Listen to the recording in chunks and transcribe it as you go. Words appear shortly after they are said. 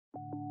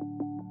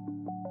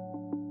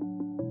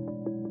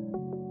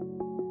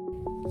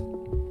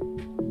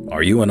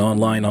Are you an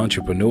online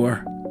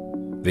entrepreneur?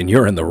 Then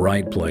you're in the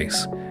right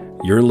place.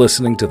 You're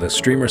listening to the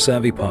Streamer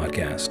Savvy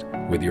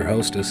Podcast with your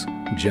hostess,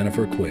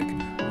 Jennifer Quick,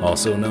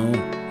 also known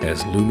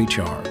as Lumi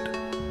Charmed.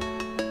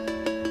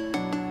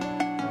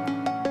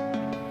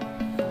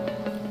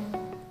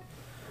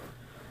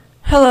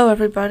 Hello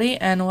everybody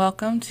and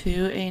welcome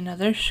to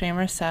another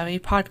Streamer Savvy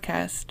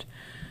Podcast.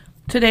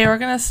 Today we're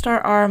going to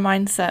start our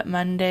Mindset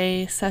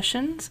Monday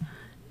sessions,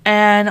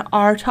 and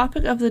our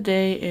topic of the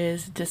day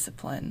is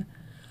discipline.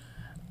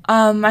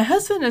 My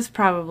husband is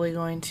probably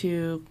going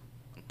to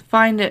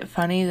find it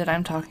funny that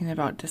I'm talking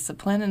about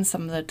discipline and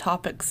some of the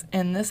topics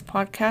in this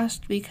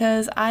podcast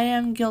because I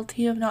am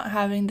guilty of not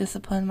having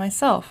discipline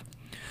myself.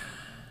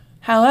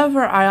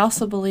 However, I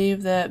also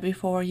believe that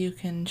before you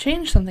can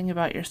change something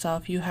about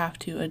yourself, you have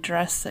to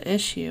address the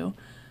issue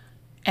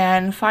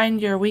and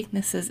find your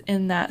weaknesses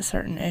in that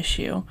certain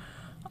issue.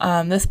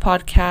 This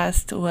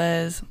podcast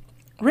was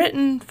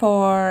written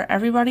for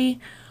everybody,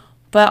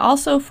 but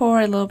also for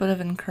a little bit of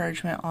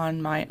encouragement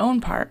on my own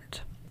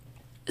part.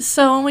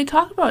 So when we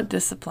talk about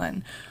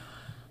discipline,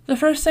 the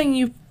first thing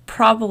you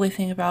probably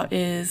think about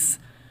is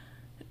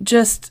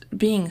just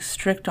being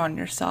strict on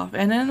yourself,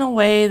 and in a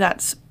way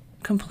that's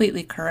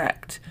completely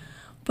correct.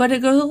 But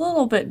it goes a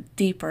little bit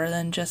deeper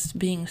than just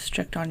being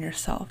strict on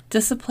yourself.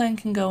 Discipline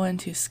can go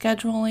into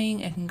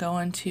scheduling, it can go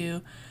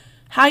into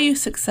how you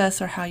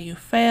success or how you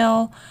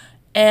fail,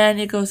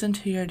 and it goes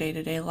into your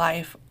day-to-day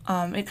life.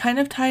 It kind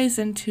of ties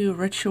into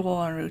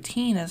ritual and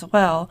routine as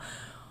well,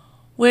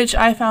 which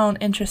I found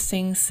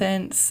interesting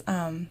since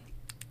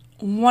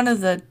one of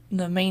the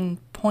main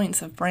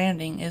points of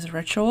branding is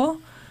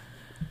ritual.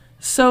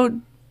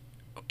 So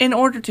in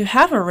order to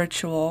have a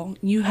ritual,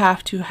 you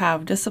have to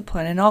have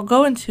discipline, and I'll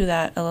go into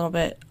that a little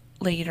bit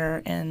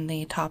later in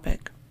the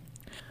topic.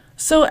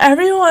 So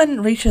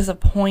everyone reaches a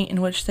point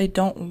in which they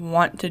don't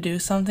want to do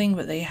something,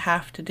 but they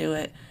have to do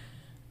it.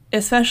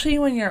 Especially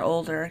when you're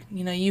older,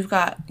 you've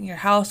got your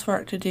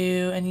housework to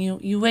do, and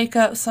you wake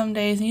up some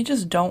days and you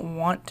just don't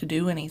want to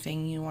do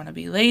anything. You want to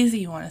be lazy,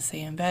 you want to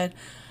stay in bed.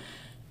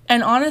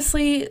 And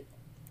honestly,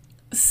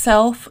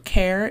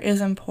 self-care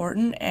is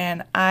important,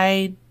 and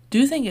I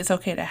do think it's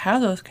okay to have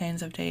those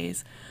kinds of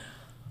days.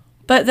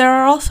 But there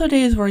are also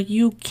days where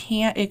you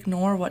can't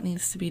ignore what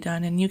needs to be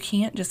done, and you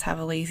can't just have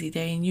a lazy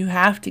day, and you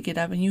have to get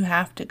up and you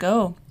have to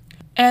go.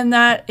 And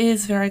that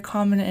is very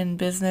common in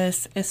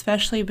business,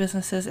 especially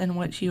businesses in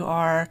which you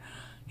are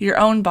your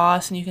own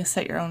boss and you can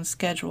set your own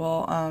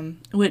schedule,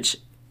 which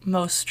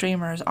most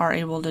streamers are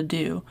able to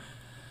do.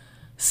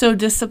 So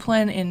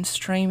discipline in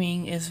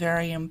streaming is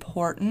very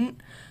important,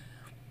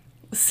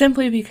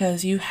 simply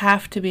because you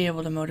have to be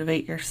able to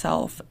motivate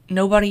yourself.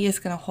 Nobody is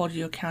going to hold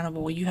you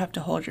accountable. You have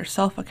to hold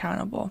yourself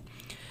accountable.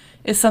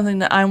 It's something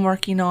that I'm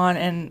working on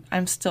and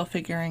I'm still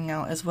figuring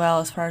out as well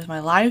as far as my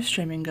live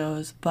streaming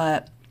goes,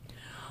 but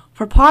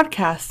for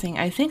podcasting,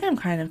 I think I'm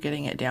kind of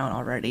getting it down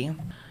already.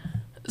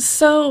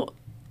 So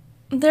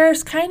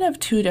there's kind of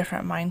two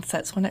different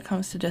mindsets when it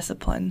comes to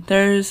discipline.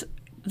 There's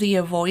the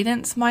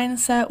avoidance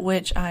mindset,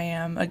 which I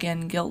am,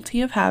 again,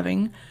 guilty of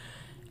having.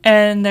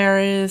 And there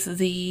is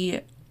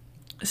the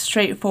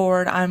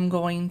straightforward, I'm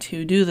going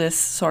to do this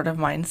sort of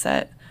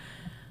mindset.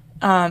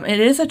 It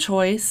is a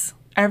choice.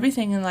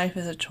 Everything in life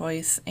is a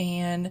choice.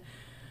 And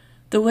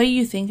the way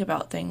you think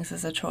about things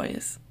is a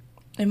choice.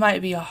 It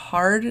might be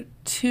hard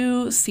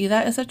to see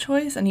that as a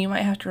choice, and you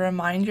might have to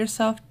remind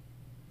yourself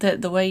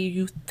that the way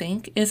you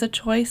think is a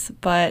choice,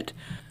 but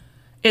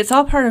it's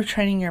all part of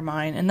training your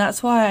mind, and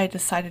that's why I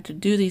decided to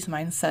do these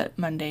Mindset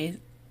Monday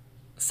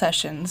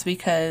sessions,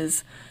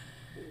 because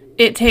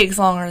it takes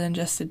longer than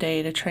just a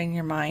day to train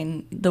your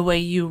mind the way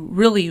you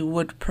really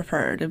would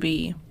prefer to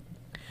be.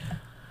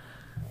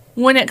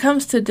 When it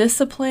comes to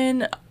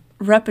discipline,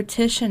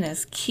 repetition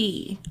is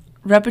key.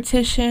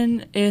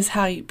 Repetition is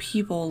how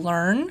people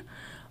learn.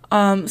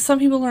 Some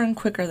people learn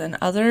quicker than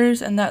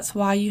others, and that's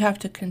why you have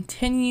to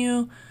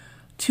continue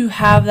to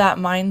have that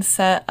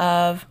mindset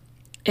of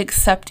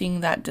accepting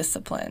that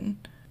discipline.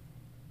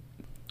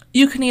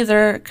 You can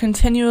either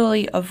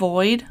continually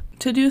avoid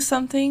to do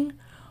something,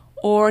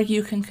 or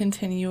you can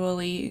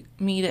continually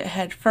meet it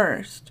head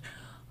first.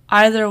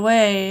 Either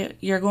way,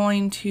 you're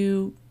going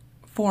to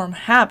form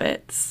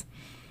habits.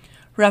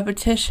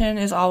 Repetition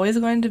is always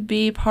going to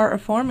be part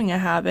of forming a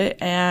habit,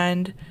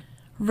 and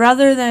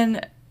rather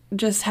than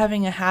just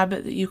having a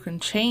habit that you can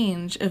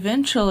change,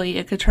 eventually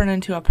it could turn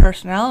into a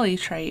personality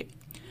trait,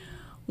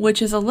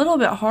 which is a little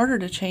bit harder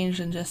to change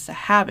than just a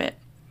habit.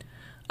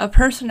 A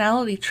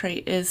personality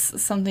trait is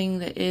something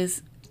that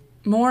is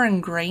more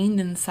ingrained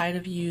inside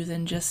of you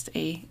than just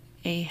a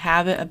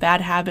habit, a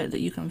bad habit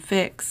that you can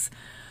fix.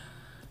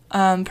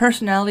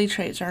 Personality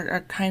traits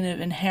are kind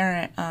of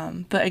inherent,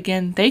 but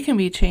again, they can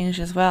be changed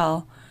as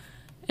well.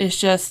 It's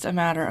just a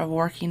matter of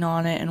working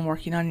on it and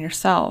working on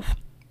yourself.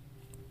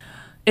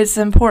 It's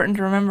important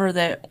to remember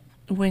that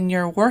when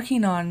you're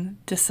working on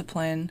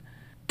discipline,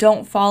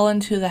 don't fall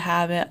into the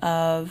habit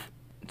of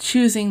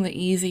choosing the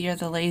easy or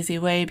the lazy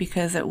way,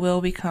 because it will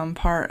become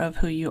part of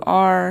who you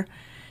are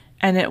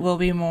and it will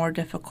be more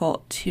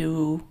difficult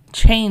to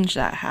change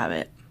that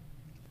habit.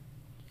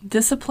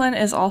 Discipline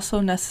is also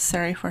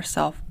necessary for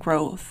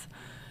self-growth.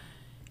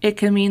 It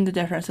can mean the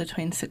difference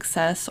between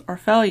success or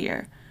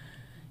failure.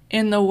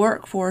 In the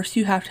workforce,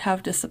 you have to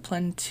have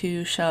discipline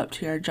to show up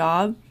to your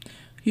job.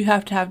 You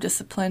have to have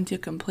discipline to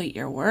complete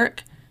your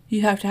work.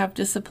 You have to have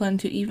discipline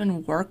to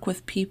even work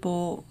with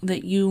people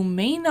that you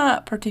may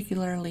not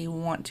particularly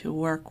want to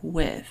work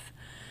with.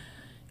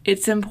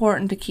 It's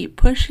important to keep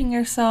pushing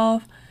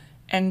yourself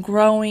and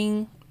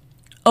growing.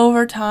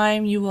 Over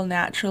time, you will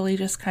naturally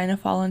just kind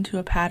of fall into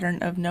a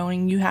pattern of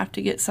knowing you have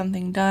to get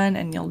something done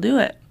and you'll do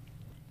it.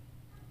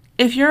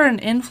 If you're an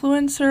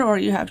influencer or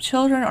you have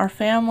children or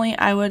family,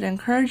 I would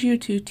encourage you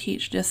to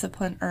teach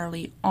discipline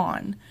early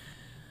on.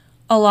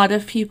 A lot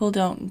of people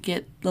don't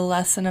get the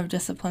lesson of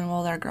discipline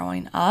while they're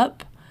growing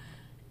up,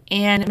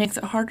 and it makes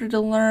it harder to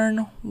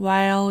learn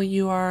while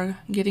you are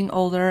getting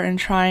older and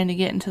trying to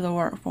get into the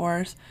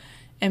workforce.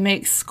 It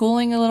makes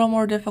schooling a little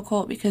more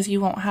difficult because you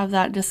won't have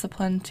that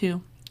discipline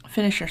to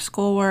finish your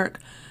schoolwork,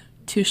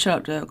 to show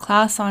up to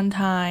class on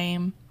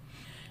time,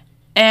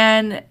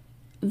 and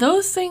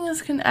those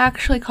things can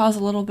actually cause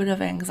a little bit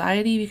of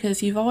anxiety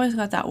because you've always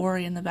got that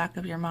worry in the back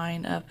of your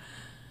mind of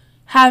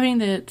having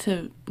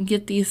to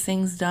get these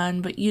things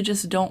done, but you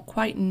just don't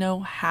quite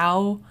know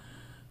how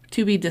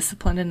to be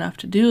disciplined enough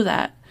to do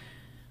that.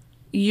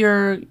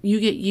 You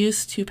get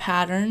used to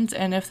patterns,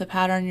 and if the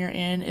pattern you're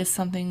in is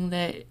something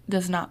that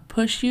does not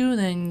push you,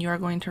 then you're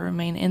going to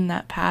remain in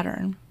that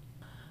pattern.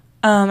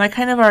 I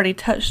kind of already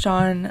touched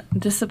on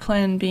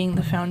discipline being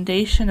the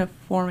foundation of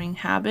forming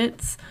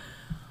habits.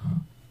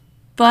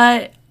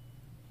 But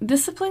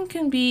discipline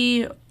can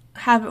be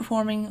habit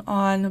forming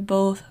on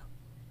both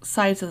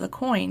sides of the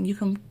coin. You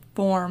can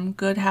form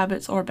good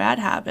habits or bad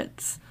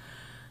habits.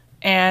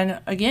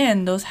 And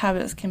again, those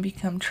habits can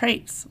become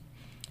traits.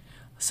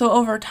 So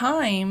over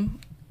time,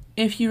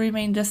 if you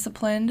remain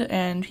disciplined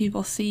and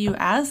people see you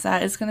as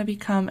that, it's going to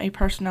become a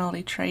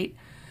personality trait,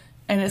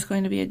 and it's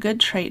going to be a good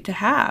trait to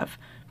have.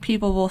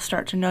 People will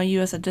start to know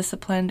you as a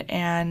disciplined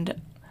and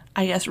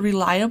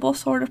reliable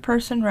sort of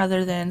person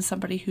rather than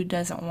somebody who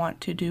doesn't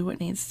want to do what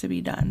needs to be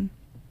done.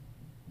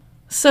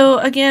 So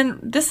again,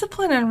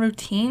 discipline and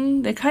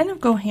routine, they kind of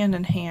go hand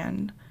in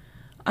hand.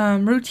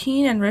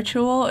 Routine and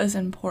ritual is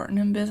important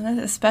in business,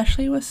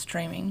 especially with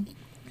streaming.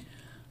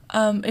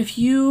 If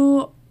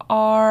you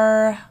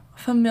are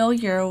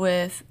familiar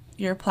with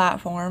your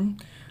platform,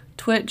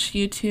 Twitch,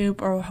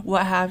 YouTube, or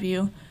what have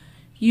you,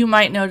 you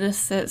might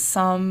notice that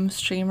some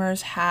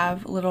streamers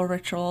have little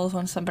rituals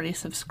when somebody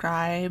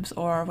subscribes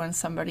or when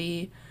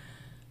somebody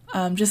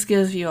just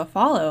gives you a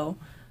follow.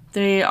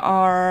 They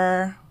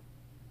are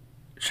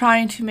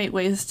trying to make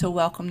ways to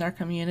welcome their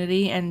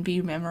community and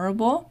be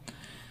memorable.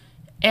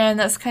 And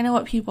that's kind of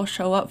what people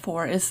show up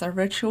for, is the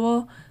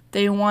ritual.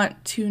 They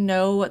want to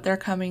know what they're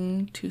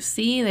coming to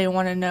see. They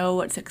want to know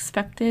what's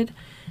expected.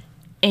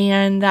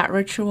 And that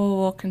ritual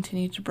will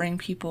continue to bring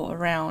people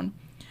around.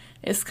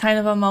 It's kind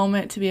of a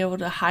moment to be able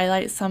to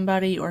highlight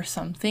somebody or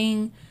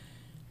something,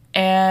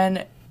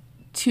 and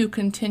to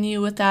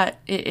continue with that.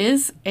 It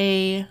is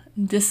a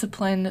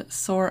disciplined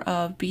sort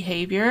of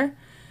behavior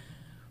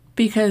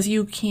because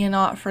you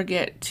cannot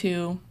forget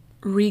to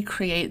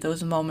recreate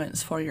those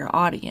moments for your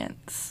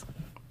audience.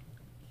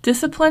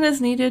 Discipline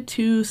is needed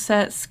to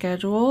set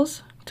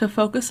schedules, to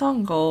focus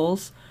on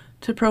goals,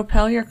 to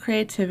propel your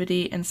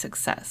creativity and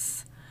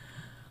success.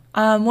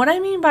 What I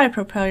mean by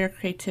propel your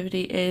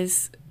creativity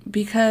is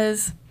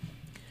because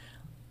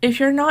if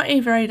you're not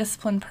a very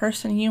disciplined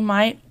person, you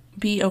might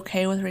be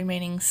okay with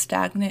remaining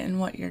stagnant in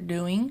what you're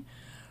doing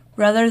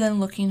rather than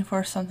looking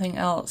for something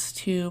else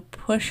to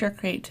push your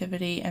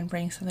creativity and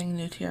bring something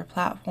new to your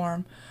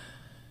platform.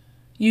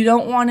 You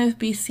don't want to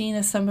be seen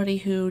as somebody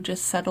who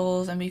just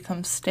settles and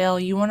becomes stale.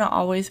 You want to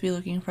always be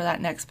looking for that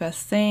next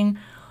best thing,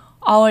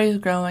 always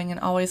growing and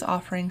always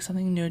offering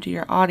something new to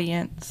your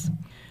audience.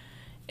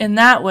 In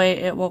that way,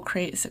 it will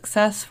create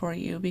success for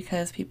you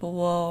because people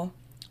will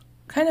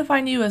kind of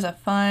find you as a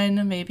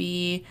fun,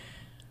 maybe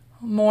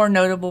more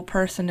notable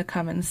person to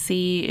come and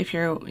see if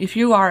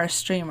you are a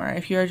streamer.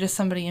 If you're just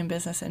somebody in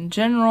business in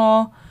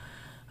general,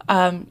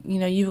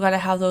 you've got to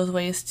have those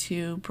ways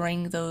to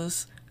bring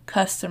those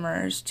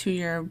customers to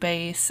your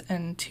base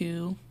and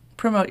to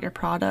promote your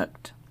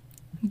product.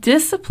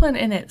 Discipline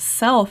in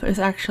itself is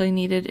actually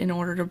needed in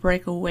order to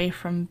break away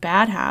from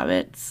bad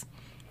habits.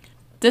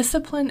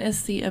 Discipline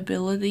is the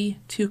ability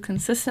to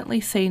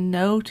consistently say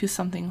no to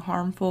something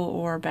harmful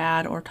or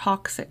bad or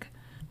toxic,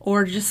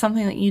 or just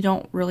something that you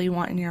don't really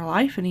want in your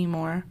life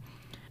anymore.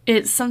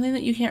 It's something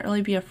that you can't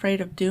really be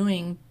afraid of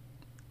doing.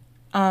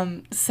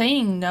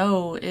 Saying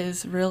no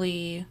is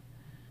really,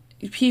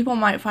 people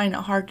might find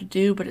it hard to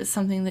do, but it's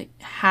something that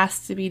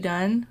has to be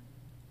done.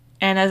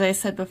 And as I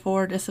said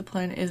before,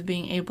 discipline is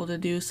being able to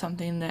do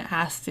something that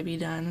has to be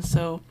done.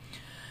 So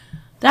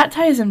that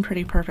ties in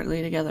pretty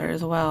perfectly together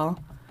as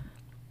well.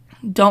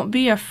 Don't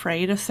be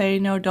afraid of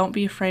saying no. Don't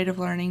be afraid of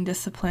learning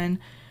discipline.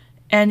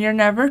 And you're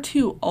never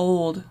too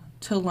old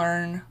to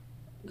learn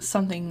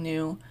something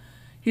new.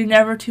 You're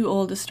never too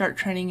old to start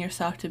training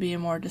yourself to be a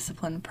more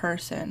disciplined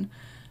person.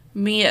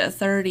 me at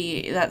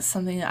 30, that's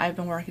something that I've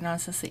been working on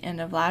since the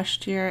end of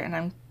last year, and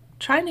I'm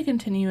trying to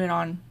continue it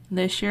on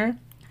this year.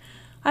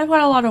 I've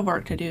got a lot of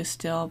work to do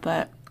still,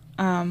 but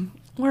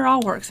we're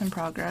all works in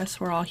progress.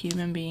 We're all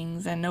human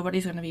beings, and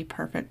nobody's going to be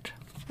perfect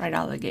right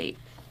out of the gate.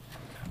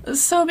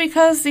 So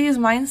because these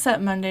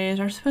Mindset Mondays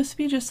are supposed to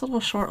be just little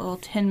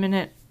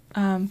 10-minute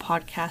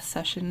podcast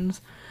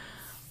sessions,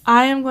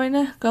 I am going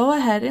to go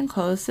ahead and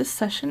close this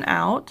session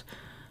out.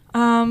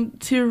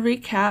 To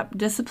recap,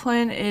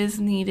 discipline is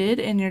needed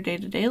in your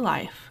day-to-day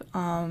life.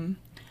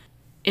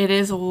 It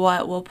is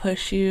what will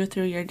push you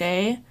through your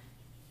day.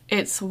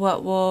 It's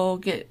what will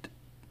get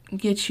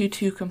you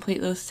to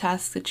complete those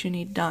tasks that you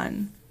need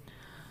done.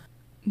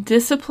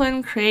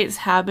 Discipline creates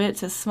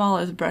habits as small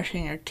as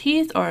brushing your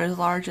teeth or as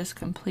large as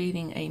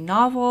completing a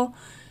novel.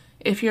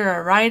 If you're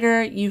a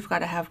writer, you've got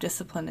to have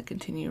discipline to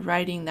continue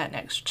writing that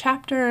next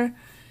chapter.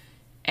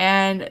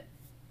 And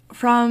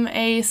from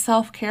a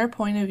self-care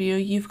point of view,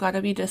 you've got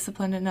to be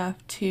disciplined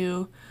enough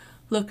to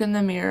look in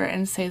the mirror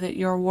and say that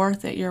you're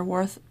worth it. You're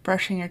worth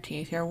brushing your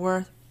teeth. You're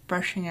worth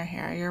brushing your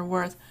hair. You're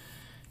worth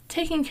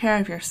taking care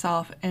of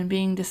yourself and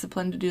being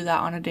disciplined to do that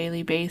on a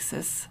daily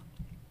basis.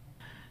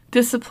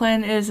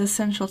 Discipline is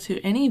essential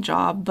to any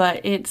job, but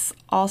it's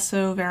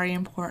also very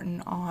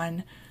important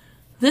on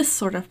this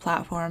sort of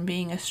platform,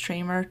 being a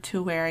streamer,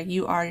 to where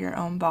you are your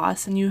own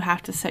boss and you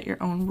have to set your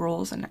own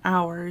rules and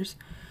hours.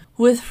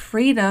 With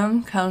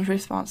freedom comes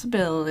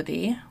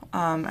responsibility,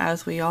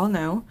 as we all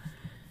know,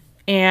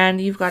 and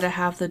you've got to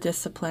have the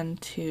discipline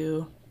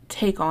to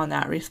take on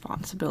that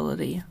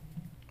responsibility.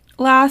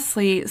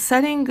 Lastly,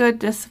 setting good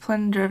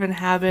discipline-driven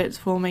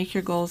habits will make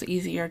your goals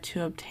easier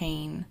to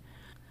obtain.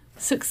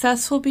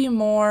 Success will be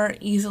more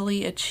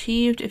easily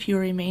achieved if you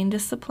remain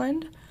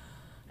disciplined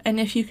and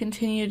if you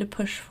continue to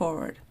push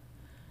forward.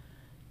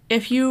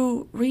 If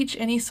you reach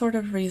any sort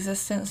of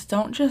resistance,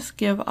 don't just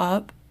give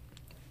up.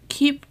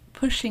 Keep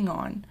pushing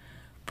on.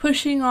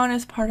 Pushing on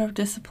is part of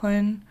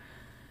discipline,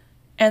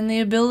 and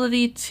the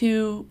ability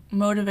to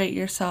motivate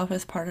yourself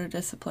is part of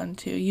discipline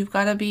too. You've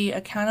got to be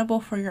accountable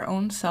for your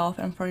own self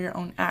and for your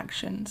own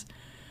actions.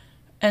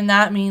 And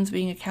that means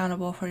being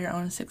accountable for your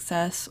own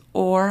success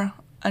or,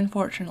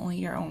 unfortunately,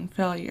 your own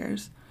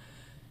failures.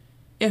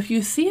 If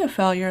you see a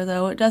failure,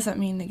 though, it doesn't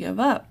mean to give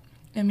up.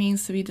 It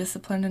means to be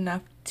disciplined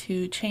enough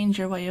to change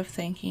your way of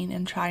thinking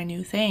and try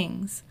new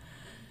things.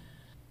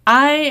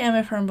 I am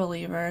a firm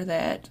believer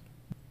that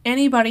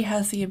anybody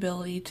has the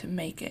ability to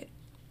make it.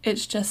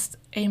 It's just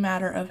a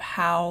matter of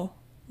how,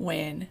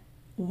 when,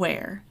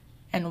 where,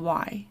 and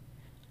why.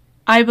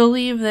 I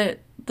believe that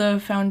the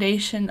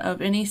foundation of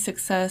any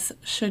success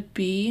should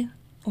be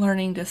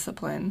learning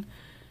discipline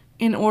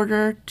in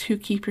order to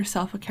keep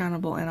yourself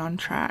accountable and on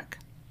track.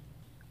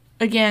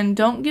 Again,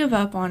 don't give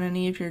up on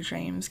any of your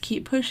dreams.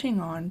 Keep pushing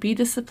on. Be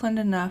disciplined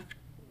enough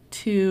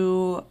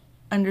to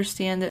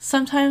understand that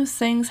sometimes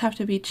things have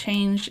to be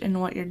changed in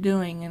what you're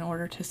doing in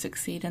order to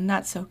succeed, and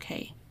that's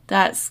okay.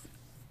 That's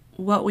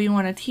what we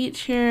want to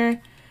teach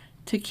here,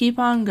 to keep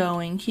on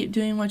going, keep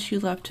doing what you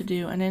love to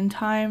do, and in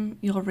time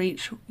you'll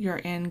reach your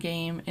end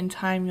game. In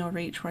time you'll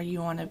reach where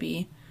you want to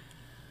be.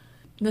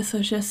 This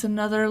was just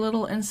another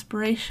little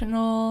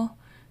inspirational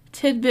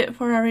tidbit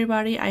for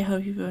everybody. I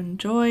hope you've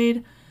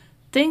enjoyed.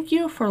 Thank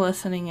you for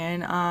listening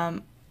in.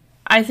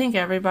 I think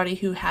everybody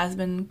who has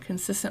been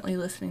consistently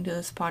listening to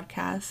this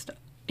podcast,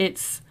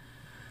 it's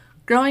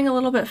growing a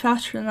little bit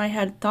faster than I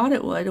had thought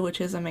it would,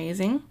 which is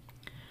amazing.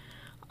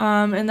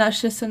 And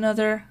that's just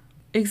another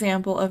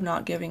example of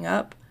not giving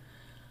up.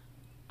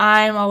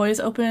 I'm always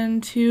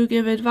open to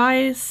give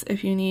advice.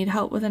 If you need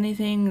help with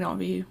anything, don't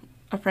be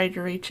afraid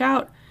to reach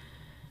out.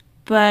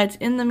 But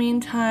in the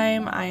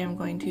meantime, I am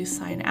going to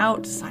sign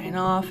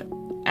off,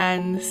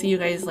 and see you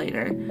guys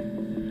later.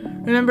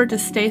 Remember to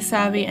stay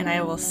savvy, and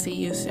I will see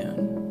you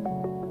soon.